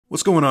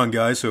What's going on,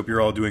 guys? Hope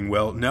you're all doing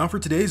well. Now for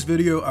today's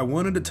video, I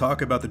wanted to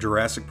talk about the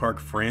Jurassic Park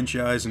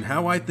franchise and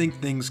how I think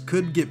things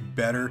could get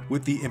better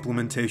with the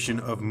implementation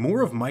of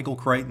more of Michael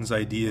Crichton's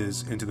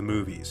ideas into the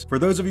movies. For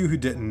those of you who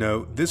didn't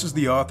know, this is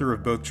the author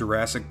of both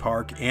Jurassic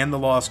Park and The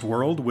Lost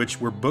World, which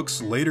were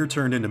books later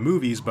turned into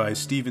movies by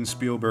Steven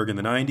Spielberg in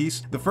the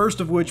 90s. The first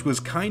of which was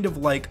kind of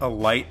like a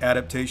light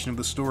adaptation of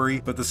the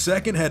story, but the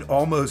second had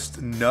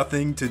almost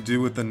nothing to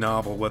do with the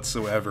novel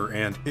whatsoever,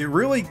 and it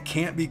really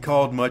can't be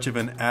called much of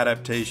an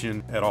adaptation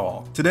at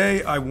all.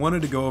 Today, I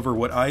wanted to go over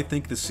what I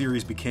think the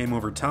series became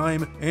over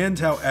time, and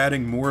how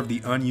adding more of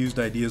the unused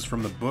ideas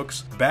from the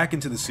books back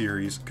into the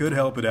series could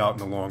help it out in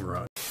the long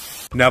run.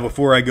 Now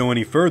before I go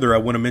any further, I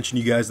want to mention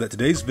you guys that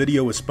today's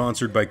video is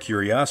sponsored by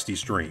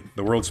CuriosityStream,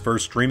 the world's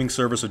first streaming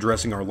service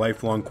addressing our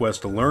lifelong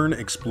quest to learn,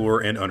 explore,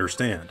 and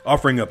understand.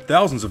 Offering up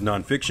thousands of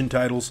non-fiction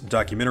titles,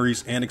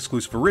 documentaries, and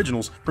exclusive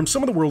originals from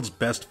some of the world's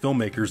best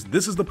filmmakers,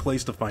 this is the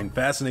place to find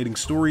fascinating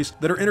stories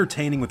that are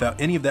entertaining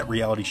without any of that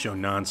reality show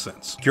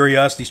nonsense.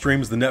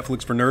 CuriosityStream is the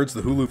Netflix for nerds,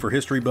 the Hulu for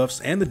history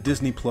buffs, and the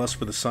Disney Plus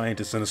for the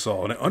scientists in us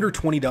all. And at under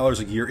 $20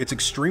 a year, it's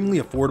extremely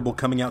affordable,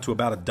 coming out to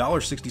about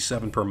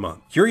 $1.67 per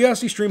month.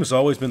 CuriosityStream is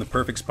always been the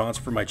perfect sponsor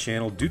for my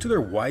channel due to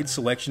their wide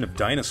selection of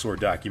dinosaur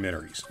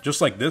documentaries, just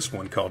like this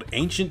one called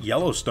Ancient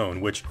Yellowstone,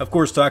 which of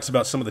course talks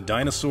about some of the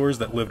dinosaurs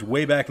that lived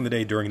way back in the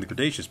day during the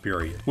Cretaceous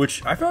period,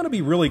 which I found to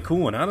be really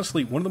cool and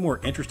honestly one of the more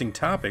interesting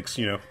topics,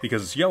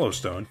 because it's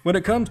Yellowstone, when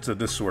it comes to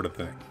this sort of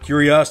thing.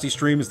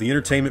 CuriosityStream is the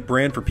entertainment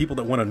brand for people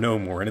that want to know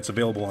more, and it's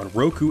available on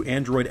Roku,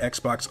 Android,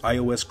 Xbox,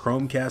 iOS,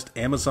 Chromecast,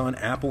 Amazon,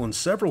 Apple, and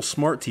several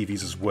smart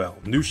TVs as well.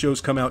 New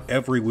shows come out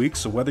every week,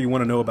 so whether you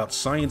want to know about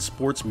science,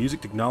 sports,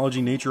 music,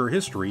 technology, nature, or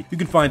history, you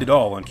can find it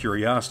all on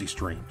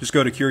CuriosityStream. Just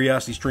go to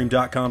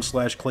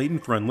curiositystream.com/Clayton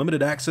for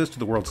unlimited access to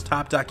the world's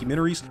top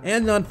documentaries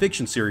and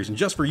non-fiction series, and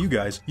just for you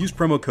guys, use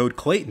promo code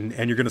Clayton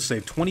and you're going to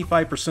save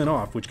 25%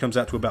 off, which comes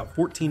out to about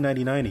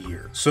 $14.99 a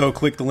year. So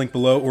click the link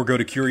below or go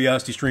to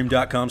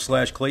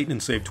curiositystream.com/Clayton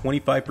and save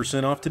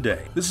 25% off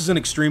today. This is an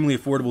extremely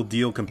affordable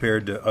deal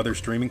compared to other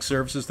streaming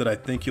services that I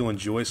think you'll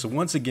enjoy, so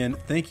once again,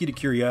 thank you to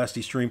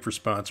CuriosityStream for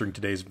sponsoring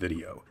today's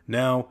video.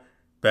 Now,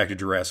 back to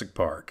Jurassic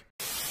Park.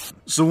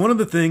 So one of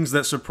the things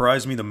that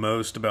surprised me the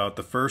most about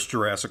the first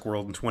Jurassic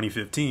World in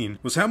 2015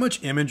 was how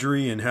much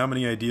imagery and how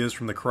many ideas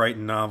from the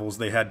Crichton novels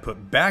they had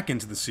put back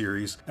into the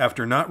series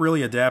after not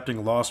really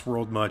adapting Lost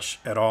World much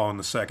at all in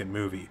the second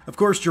movie. Of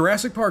course,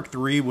 Jurassic Park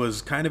 3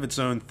 was kind of its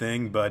own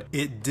thing, but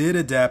it did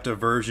adapt a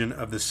version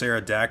of the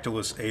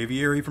Pterodactylus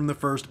aviary from the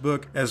first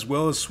book, as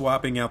well as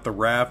swapping out the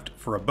raft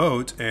for a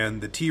boat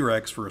and the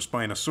T-Rex for a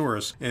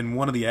Spinosaurus in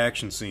one of the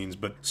action scenes.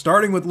 But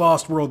starting with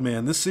Lost World,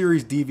 man, this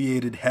series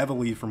deviated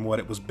heavily from what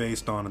it was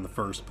based on in the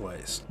first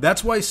place.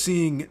 That's why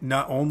seeing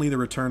not only the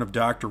return of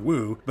Dr.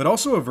 Wu, but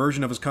also a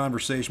version of his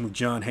conversation with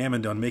John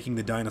Hammond on making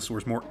the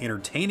dinosaurs more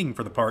entertaining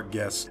for the park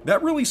guests,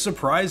 that really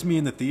surprised me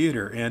in the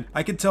theater, and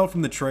I could tell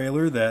from the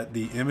trailer that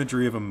the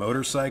imagery of a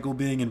motorcycle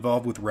being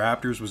involved with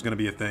raptors was going to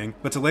be a thing,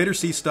 but to later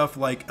see stuff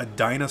like a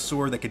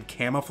dinosaur that could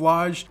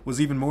camouflage was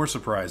even more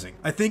surprising.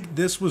 I think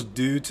this was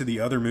due to the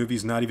other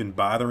movies not even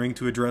bothering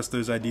to address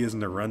those ideas in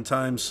their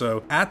runtime,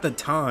 so at the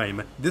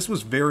time, this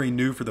was very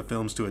new for the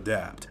films to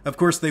adapt. Of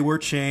course, they were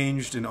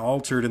changed and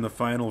altered in the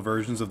final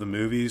versions of the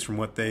movies from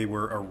what they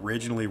were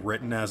originally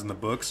written as in the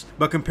books,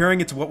 but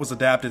comparing it to what was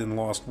adapted in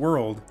Lost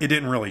World, it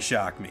didn't really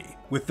shock me.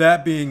 With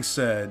that being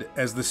said,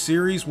 as the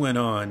series went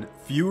on,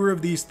 fewer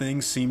of these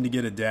things seemed to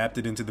get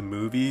adapted into the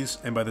movies,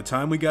 and by the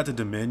time we got to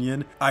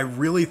Dominion, I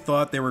really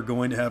thought they were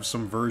going to have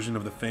some version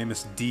of the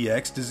famous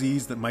DX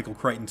disease that Michael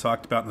Crichton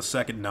talked about in the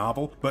second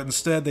novel, but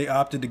instead they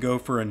opted to go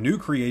for a new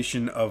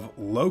creation of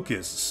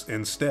locusts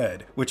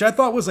instead, which I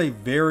thought was a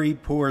very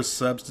poor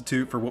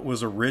substitute for what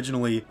was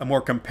originally a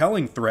more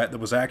compelling threat that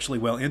was actually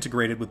well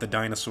integrated with the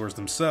dinosaurs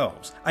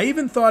themselves. I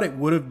even thought it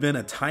would have been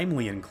a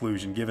timely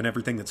inclusion given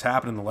everything that's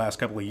happened in the last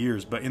couple of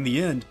years, but in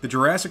the end, the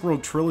Jurassic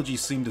World trilogy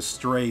seemed to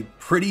stray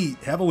pretty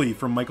heavily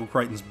from Michael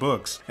Crichton's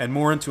books and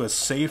more into a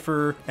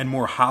safer and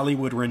more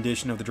Hollywood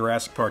rendition of the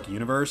Jurassic Park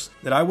universe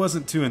that I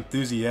wasn't too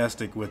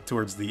enthusiastic with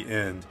towards the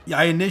end.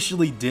 I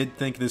initially did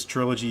think this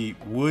trilogy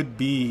would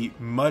be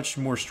much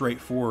more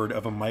straightforward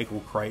of a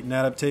Michael Crichton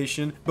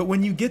adaptation, but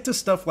when you get to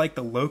stuff like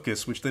the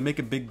locusts, which they make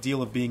a big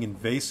deal of being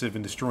invasive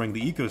and destroying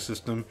the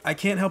ecosystem, I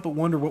can't help but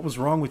wonder what was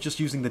wrong with just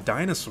using the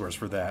dinosaurs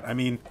for that. I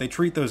mean, they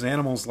treat those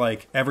animals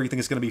like everything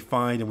is going to be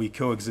fine and we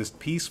coexist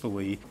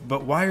peacefully,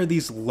 but why are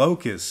these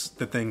locusts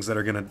the things that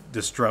are going to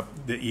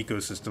disrupt the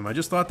ecosystem? I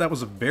just thought that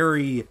was a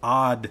very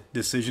odd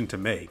decision to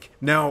make.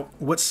 Now,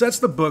 what sets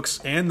the books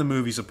and the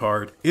movies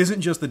apart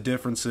isn't just the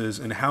differences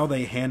in how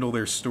they handle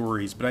their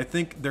stories, but I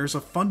think there's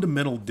a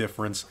fundamental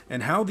difference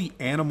in how the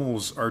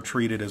animals are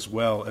treated as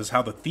well as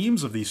how the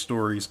themes of these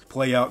stories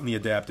play out in the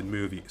adapted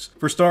movies.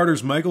 For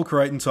starters, Michael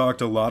Crichton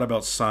talked a lot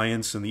about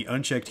science and the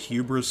unchecked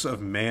hubris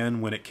of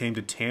man when it came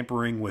to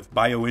tampering with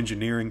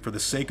bioengineering for the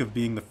sake of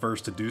being the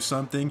first to do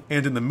something,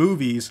 and in the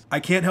movies, I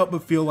can't help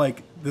but feel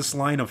like this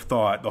line of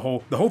thought, the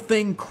whole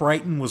thing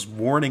Crichton was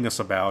warning us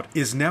about,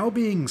 is now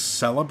being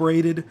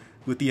celebrated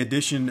with the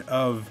addition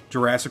of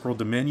Jurassic World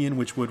Dominion,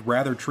 which would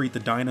rather treat the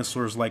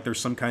dinosaurs like they're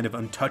some kind of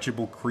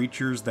untouchable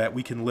creatures that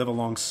we can live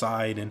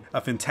alongside in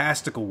a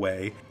fantastical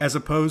way, as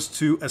opposed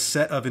to a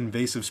set of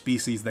invasive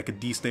species that could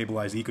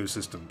destabilize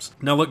ecosystems.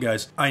 Now look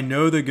guys, I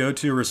know the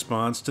go-to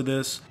response to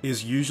this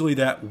is usually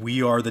that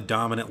we are the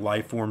dominant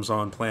life forms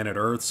on planet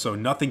Earth, so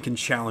nothing can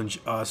challenge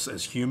us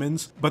as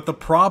humans. But the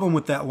problem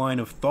with that line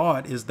of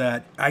thought is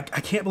that I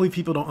can't believe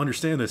people don't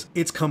understand this.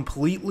 It's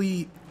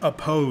completely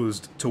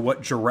opposed to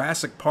what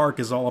Jurassic Park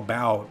is all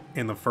about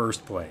in the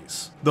first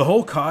place. The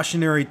whole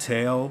cautionary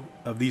tale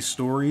of these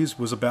stories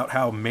was about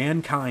how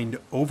mankind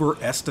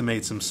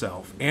overestimates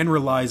himself and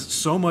relies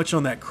so much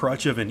on that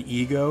crutch of an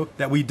ego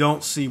that we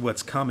don't see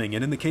what's coming.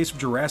 And in the case of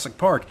Jurassic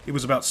Park, it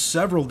was about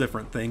several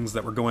different things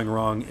that were going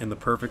wrong in the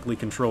perfectly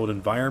controlled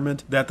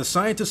environment that the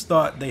scientists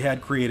thought they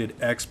had created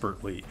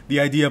expertly. The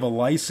idea of a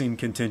lysine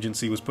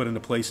contingency was put into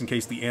place in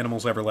case the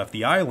animals ever left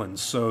the island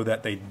so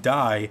that they'd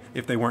die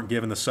if they weren't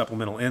given the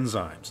supplemental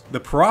enzymes. The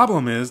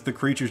problem is the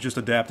creatures just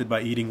adapted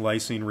by eating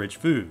lysine-rich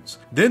foods.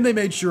 Then they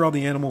made sure all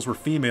the animals were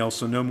female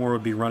so no more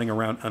would be running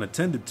around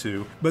unattended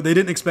to, but they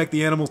didn't expect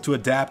the animals to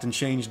adapt and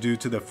change due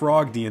to the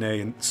frog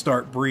DNA and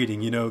start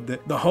breeding. You know,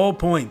 the whole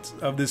point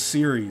of this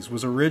series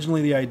was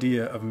originally the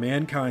idea of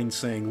mankind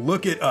saying,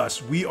 look at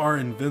us, we are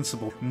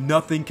invincible,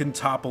 nothing can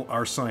topple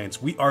our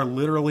science, we are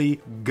literally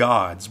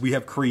gods, we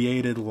have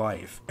created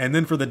life. And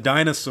then for the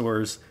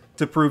dinosaurs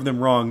to prove them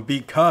wrong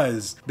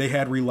because they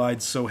had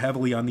relied so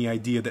heavily on the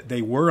idea that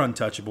they were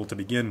untouchable to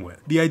begin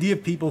with. The idea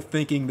of people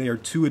thinking they are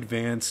too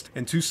advanced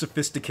and too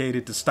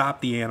sophisticated to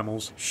stop the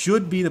animals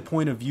should be the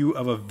point of view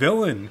of a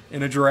villain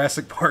in a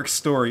Jurassic Park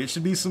story. It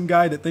should be some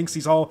guy that thinks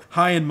he's all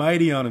high and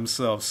mighty on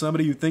himself,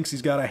 somebody who thinks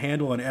he's got a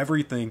handle on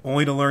everything,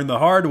 only to learn the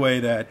hard way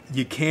that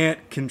you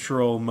can't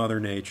control Mother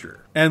Nature.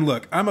 And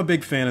look, I'm a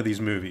big fan of these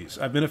movies.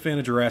 I've been a fan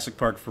of Jurassic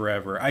Park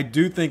forever. I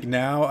do think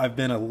now I've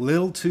been a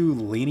little too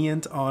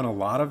lenient on a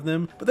lot of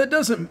them, but that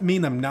doesn't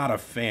mean I'm not a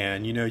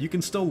fan. You know, you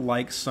can still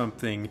like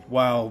something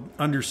while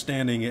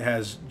understanding it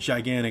has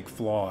gigantic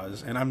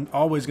flaws. And I'm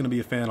always going to be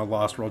a fan of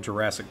Lost World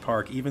Jurassic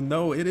Park, even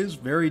though it is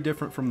very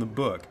different from the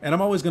book. And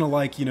I'm always going to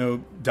like, you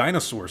know,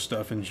 dinosaur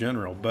stuff in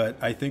general. But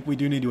I think we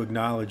do need to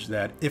acknowledge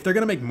that if they're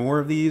going to make more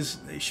of these,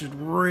 they should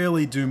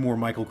really do more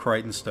Michael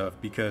Crichton stuff,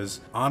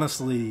 because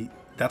honestly,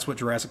 that's what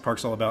Jurassic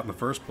Park's all about in the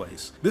first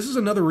place. This is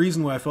another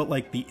reason why I felt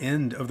like the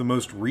end of the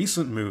most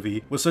recent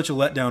movie was such a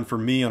letdown for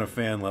me on a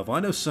fan level. I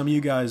know some of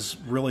you guys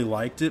really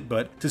liked it,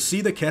 but to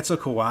see the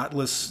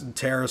Quetzalcoatlus and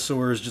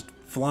pterosaurs just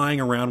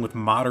flying around with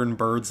modern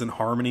birds in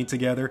harmony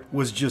together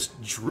was just,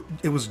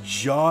 it was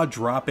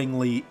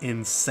jaw-droppingly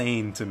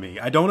insane to me.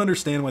 I don't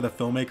understand why the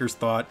filmmakers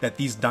thought that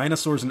these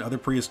dinosaurs and other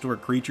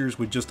prehistoric creatures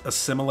would just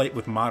assimilate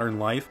with modern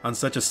life on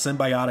such a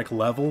symbiotic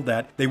level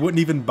that they wouldn't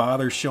even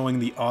bother showing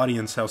the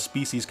audience how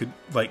species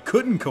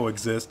couldn't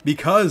coexist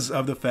because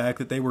of the fact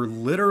that they were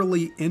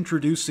literally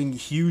introducing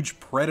huge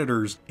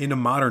predators into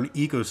modern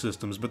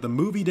ecosystems. But the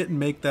movie didn't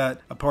make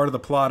that a part of the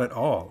plot at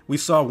all. We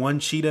saw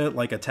one cheetah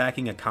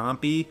attacking a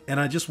compy,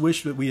 and I just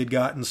wish that we had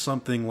gotten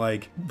something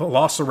like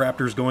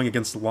velociraptors going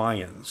against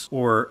lions,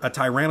 or a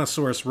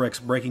Tyrannosaurus Rex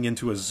breaking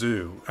into a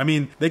zoo. I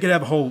mean, they could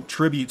have a whole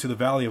tribute to the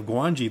Valley of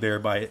Gwangi there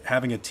by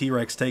having a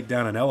T-Rex take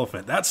down an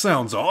elephant. That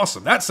sounds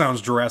awesome. That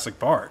sounds Jurassic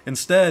Park.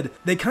 Instead,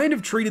 they kind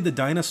of treated the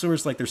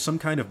dinosaurs like there's some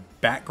kind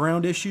of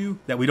background issue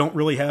that we don't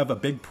really have a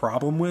big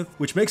problem with,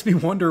 which makes me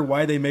wonder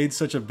why they made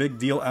such a big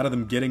deal out of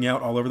them getting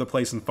out all over the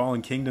place in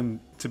Fallen Kingdom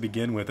to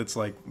begin with. It's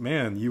like,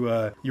 man, you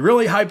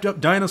really hyped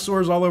up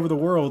dinosaurs all over the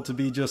world to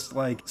be just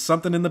like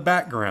something in the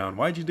background.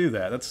 Why'd you do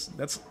that?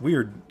 That's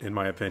weird in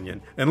my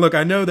opinion. And look,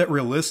 I know that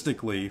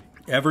realistically,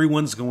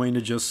 everyone's going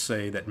to just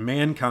say that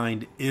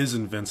mankind is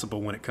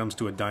invincible when it comes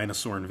to a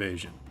dinosaur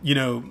invasion. You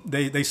know,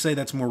 they say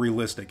that's more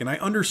realistic, and I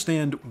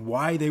understand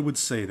why they would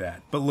say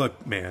that. But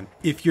look, man,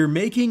 if you're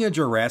making a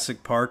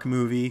Jurassic Park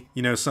movie,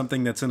 you know,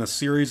 something that's in a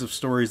series of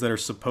stories that are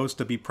supposed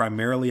to be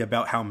primarily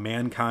about how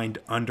mankind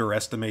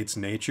underestimates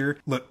nature,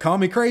 look, call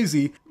me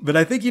crazy, but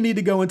I think you need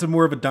to go into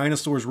more of a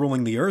dinosaurs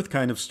ruling the earth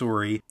kind of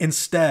story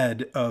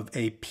instead of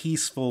a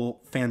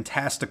peaceful,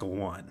 fantastical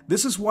one.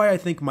 This is why I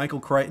think Michael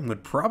Crichton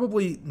would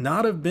probably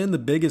not have been the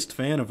biggest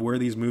fan of where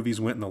these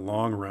movies went in the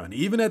long run.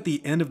 Even at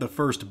the end of the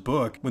first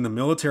book, when the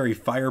military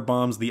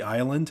firebombs the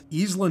island,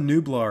 Isla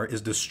Nublar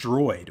is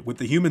destroyed, with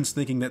the humans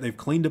thinking that they've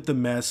cleaned up the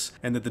mess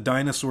and that the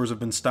dinosaurs have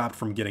been stopped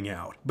from getting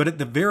out. But at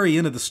the very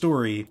end of the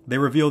story, they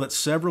reveal that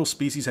several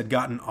species had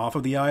gotten off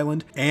of the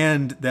island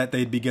and that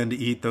they'd begun to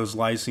eat those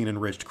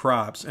lysine-enriched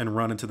crops and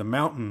run into the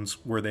mountains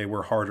where they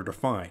were harder to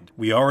find.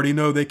 We already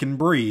know they can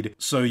breed,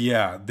 so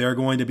yeah, they're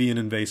going to be an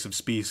invasive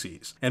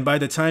species. And by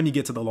the time you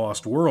get to the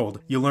Lost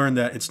World, you learn learn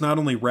that it's not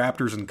only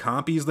raptors and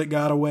compies that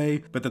got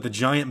away, but that the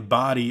giant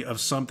body of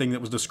something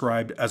that was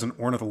described as an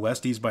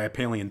ornitholestes by a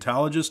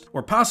paleontologist,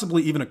 or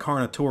possibly even a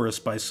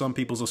Carnotaurus by some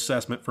people's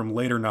assessment from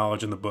later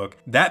knowledge in the book,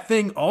 that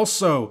thing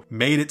also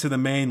made it to the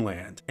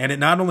mainland. And it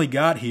not only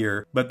got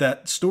here, but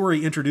that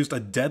story introduced a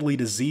deadly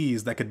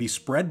disease that could be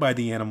spread by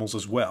the animals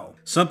as well.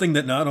 Something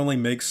that not only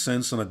makes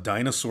sense on a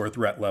dinosaur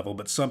threat level,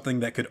 but something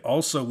that could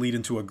also lead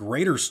into a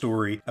greater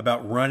story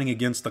about running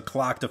against the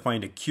clock to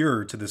find a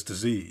cure to this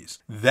disease.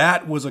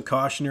 That was a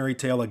cautionary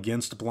tale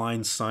against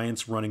blind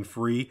science running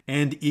free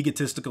and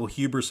egotistical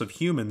hubris of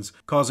humans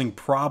causing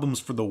problems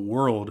for the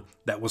world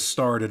that was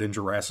started in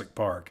Jurassic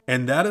Park.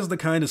 And that is the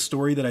kind of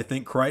story that I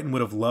think Crichton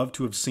would have loved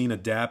to have seen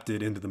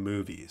adapted into the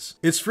movies.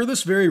 It's for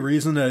this very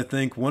reason that I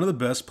think one of the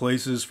best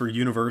places for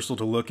Universal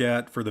to look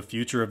at for the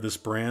future of this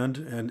brand,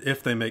 and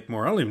if they make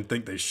more, I don't even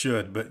think they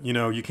should, but you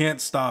know, you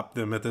can't stop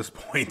them at this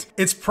point.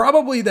 It's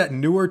probably that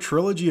newer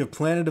trilogy of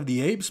Planet of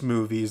the Apes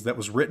movies that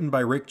was written by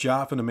Rick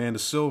Joff and Amanda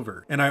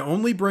Silver. And I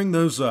only bring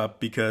those up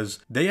because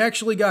they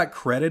actually got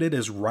credited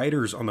as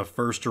writers on the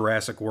first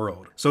Jurassic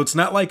World. So it's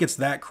not like it's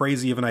that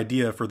crazy of an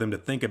idea for them to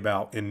think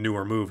about in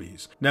newer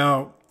movies.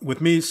 Now, with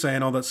me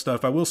saying all that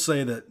stuff, I will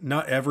say that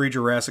not every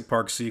Jurassic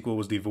Park sequel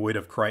was devoid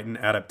of Crichton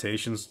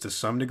adaptations to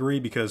some degree,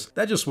 because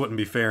that just wouldn't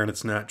be fair and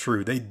it's not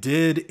true. They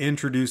did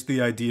introduce the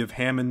idea of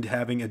Hammond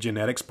having a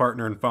genetics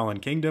partner in Fallen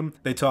Kingdom.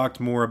 They talked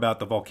more about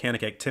the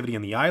volcanic activity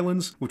in the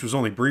islands, which was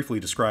only briefly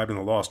described in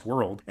The Lost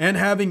World. And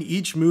having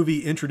each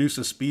movie introduce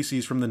a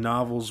species from the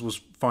novels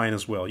was fine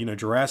as well. You know,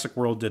 Jurassic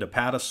World did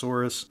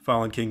Apatosaurus,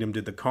 Fallen Kingdom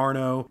did the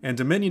Carno, and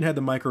Dominion had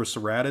the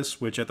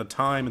Microceratus, which at the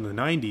time in the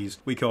 90s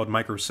we called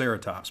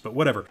Microceratops, but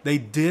whatever. They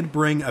did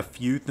bring a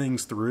few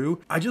things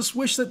through. I just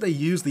wish that they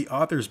used the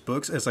author's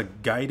books as a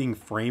guiding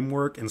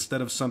framework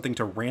instead of something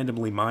to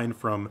randomly mine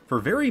from for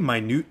very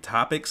minute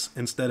topics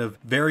instead of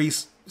very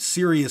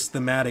serious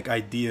thematic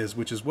ideas,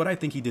 which is what I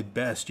think he did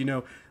best. You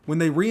know, when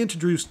they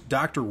reintroduced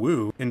Dr.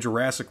 Wu in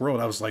Jurassic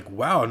World, I was like,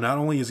 wow, not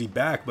only is he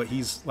back, but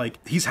he's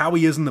how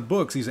he is in the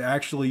books. He's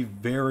actually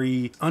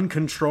very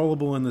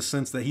uncontrollable in the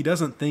sense that he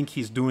doesn't think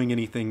he's doing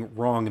anything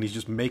wrong and he's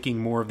just making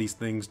more of these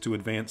things to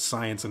advance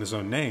science in his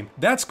own name.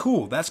 That's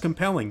cool. That's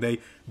compelling. They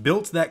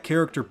built that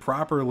character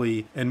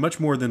properly and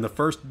much more than the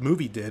first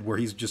movie did, where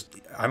he's just,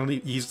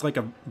 he's like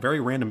a very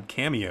random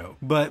cameo.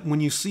 But when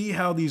you see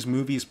how these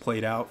movies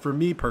played out, for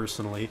me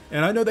personally,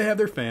 and I know they have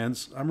their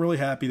fans, I'm really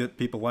happy that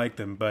people like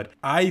them, but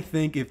I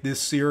think if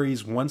this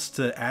series wants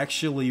to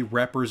actually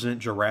represent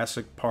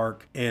Jurassic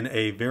Park in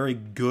a very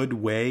good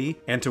way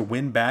and to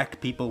win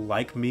back people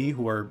like me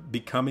who are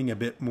becoming a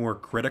bit more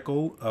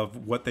critical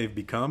of what they've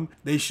become,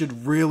 they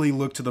should really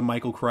look to the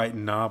Michael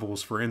Crichton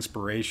novels for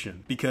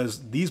inspiration.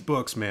 Because these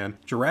books, man,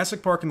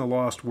 Jurassic Park and the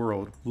Lost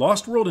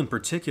World in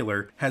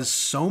particular, has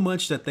so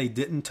much that they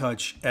didn't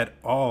touch at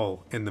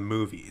all in the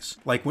movies.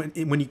 Like when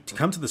you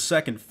come to the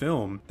second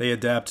film, they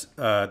adapt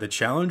the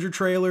Challenger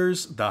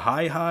trailers, the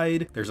High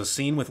Hide, there's a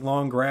scene with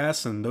long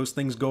grass and those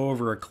things go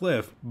over a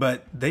cliff,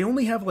 but they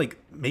only have like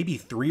maybe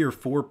 3 or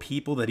 4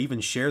 people that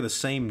even share the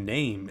same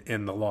name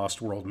in the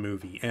Lost World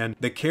movie. And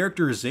the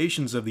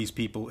characterizations of these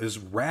people is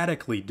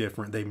radically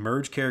different. They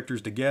merge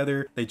characters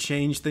together, they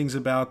change things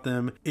about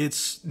them.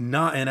 It's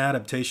not an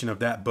adaptation of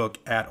that book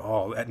at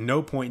all. At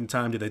no point in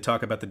time did they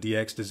talk about the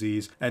DX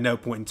disease. At no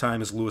point in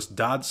time is Lewis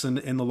Dodson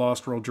in the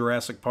Lost World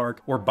Jurassic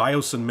Park or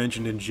Biosin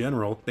mentioned in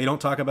general. They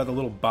don't talk about the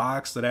little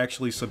box that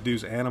actually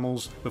subdues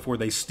animals before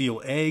they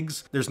steal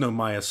eggs. There's no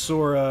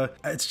Maiasaura.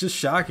 It's just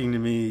shocking to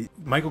me.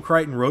 Michael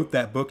Crichton wrote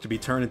that book to be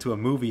turned into a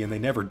movie and they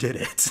never did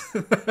it.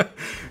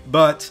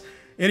 But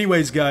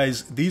anyways,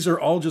 guys, these are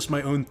all just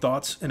my own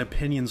thoughts and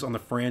opinions on the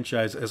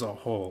franchise as a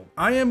whole.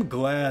 I am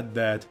glad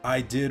that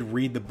I did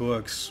read the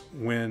books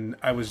when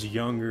I was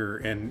younger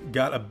and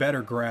got a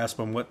better grasp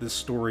on what this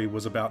story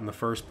was about in the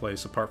first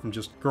place, apart from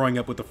just growing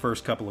up with the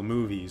first couple of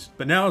movies.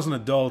 But now as an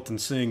adult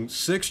and seeing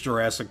 6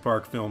 Jurassic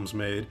Park films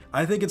made,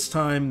 I think it's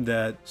time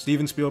that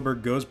Steven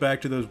Spielberg goes back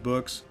to those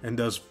books and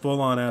does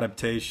full-on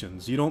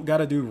adaptations. You don't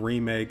gotta do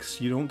remakes,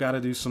 you don't gotta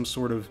do some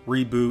sort of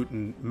reboot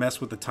and mess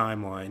with the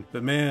timeline.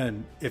 But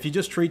man, if you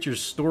just treat your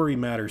story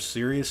matter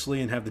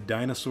seriously and have the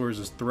dinosaurs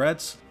as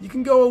threats, you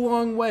can go a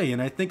long way,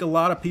 and I think a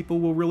lot of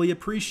people will really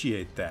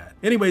appreciate that.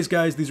 Anyways,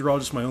 guys, these are all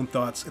just my own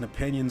thoughts and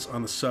opinions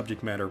on the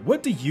subject matter.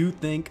 What do you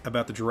think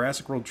about the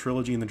Jurassic World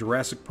trilogy and the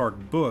Jurassic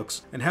Park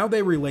books and how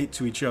they relate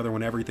to each other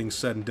when everything's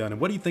said and done? And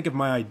what do you think of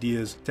my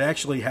ideas to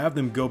actually have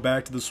them go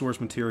back to the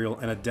source material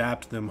and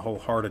adapt them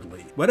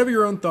wholeheartedly? Whatever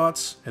your own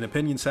thoughts and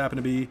opinions happen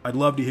to be, I'd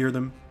love to hear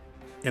them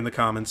in the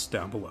comments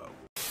down below.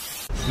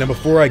 Now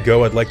before I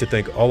go, I'd like to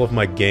thank all of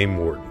my game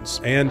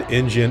wardens and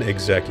InGen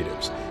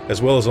executives,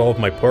 as well as all of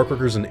my park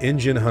workers and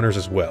InGen hunters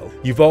as well.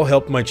 You've all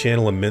helped my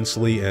channel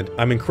immensely, and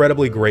I'm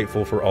incredibly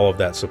grateful for all of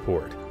that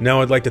support.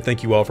 Now I'd like to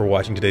thank you all for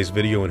watching today's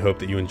video and hope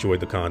that you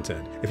enjoyed the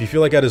content. If you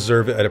feel like I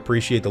deserve it, I'd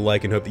appreciate the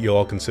like and hope that you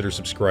all consider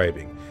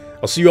subscribing.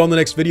 I'll see you all in the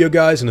next video,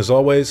 guys, and as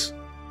always,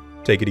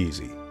 take it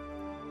easy.